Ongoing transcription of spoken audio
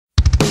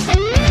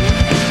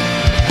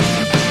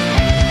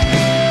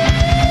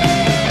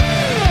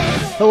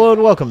Hello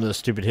and welcome to the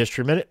Stupid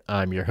History Minute.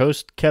 I'm your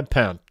host, Kev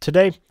Pound.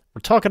 Today,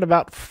 we're talking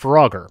about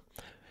Frogger.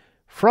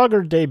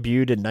 Frogger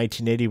debuted in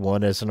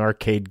 1981 as an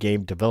arcade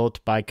game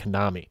developed by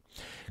Konami.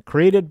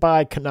 Created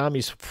by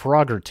Konami's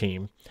Frogger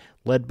team,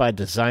 led by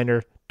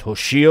designer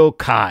Toshio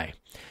Kai,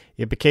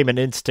 it became an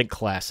instant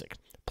classic.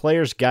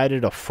 Players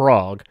guided a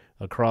frog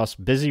across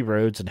busy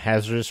roads and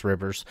hazardous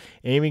rivers,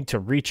 aiming to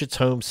reach its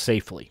home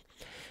safely.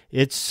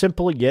 Its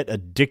simple yet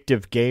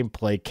addictive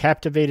gameplay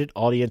captivated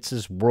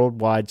audiences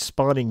worldwide,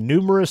 spawning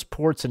numerous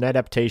ports and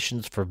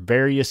adaptations for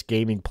various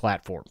gaming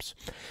platforms.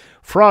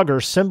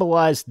 Frogger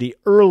symbolized the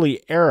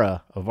early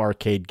era of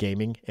arcade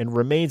gaming and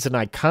remains an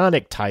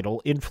iconic title,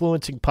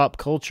 influencing pop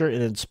culture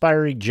and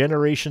inspiring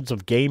generations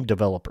of game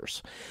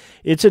developers.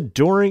 Its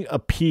enduring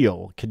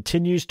appeal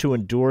continues to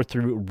endure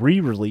through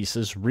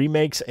re-releases,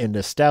 remakes, and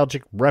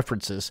nostalgic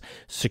references,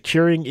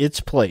 securing its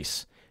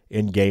place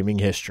in gaming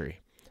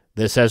history.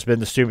 This has been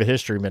the Stupid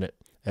History Minute,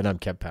 and I'm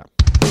Kev Pound.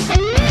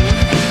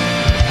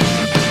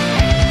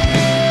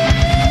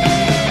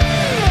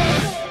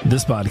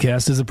 This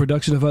podcast is a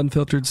production of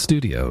Unfiltered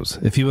Studios.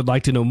 If you would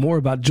like to know more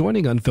about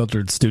joining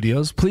Unfiltered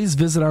Studios, please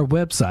visit our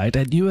website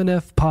at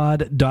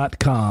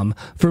unfpod.com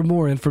for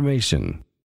more information.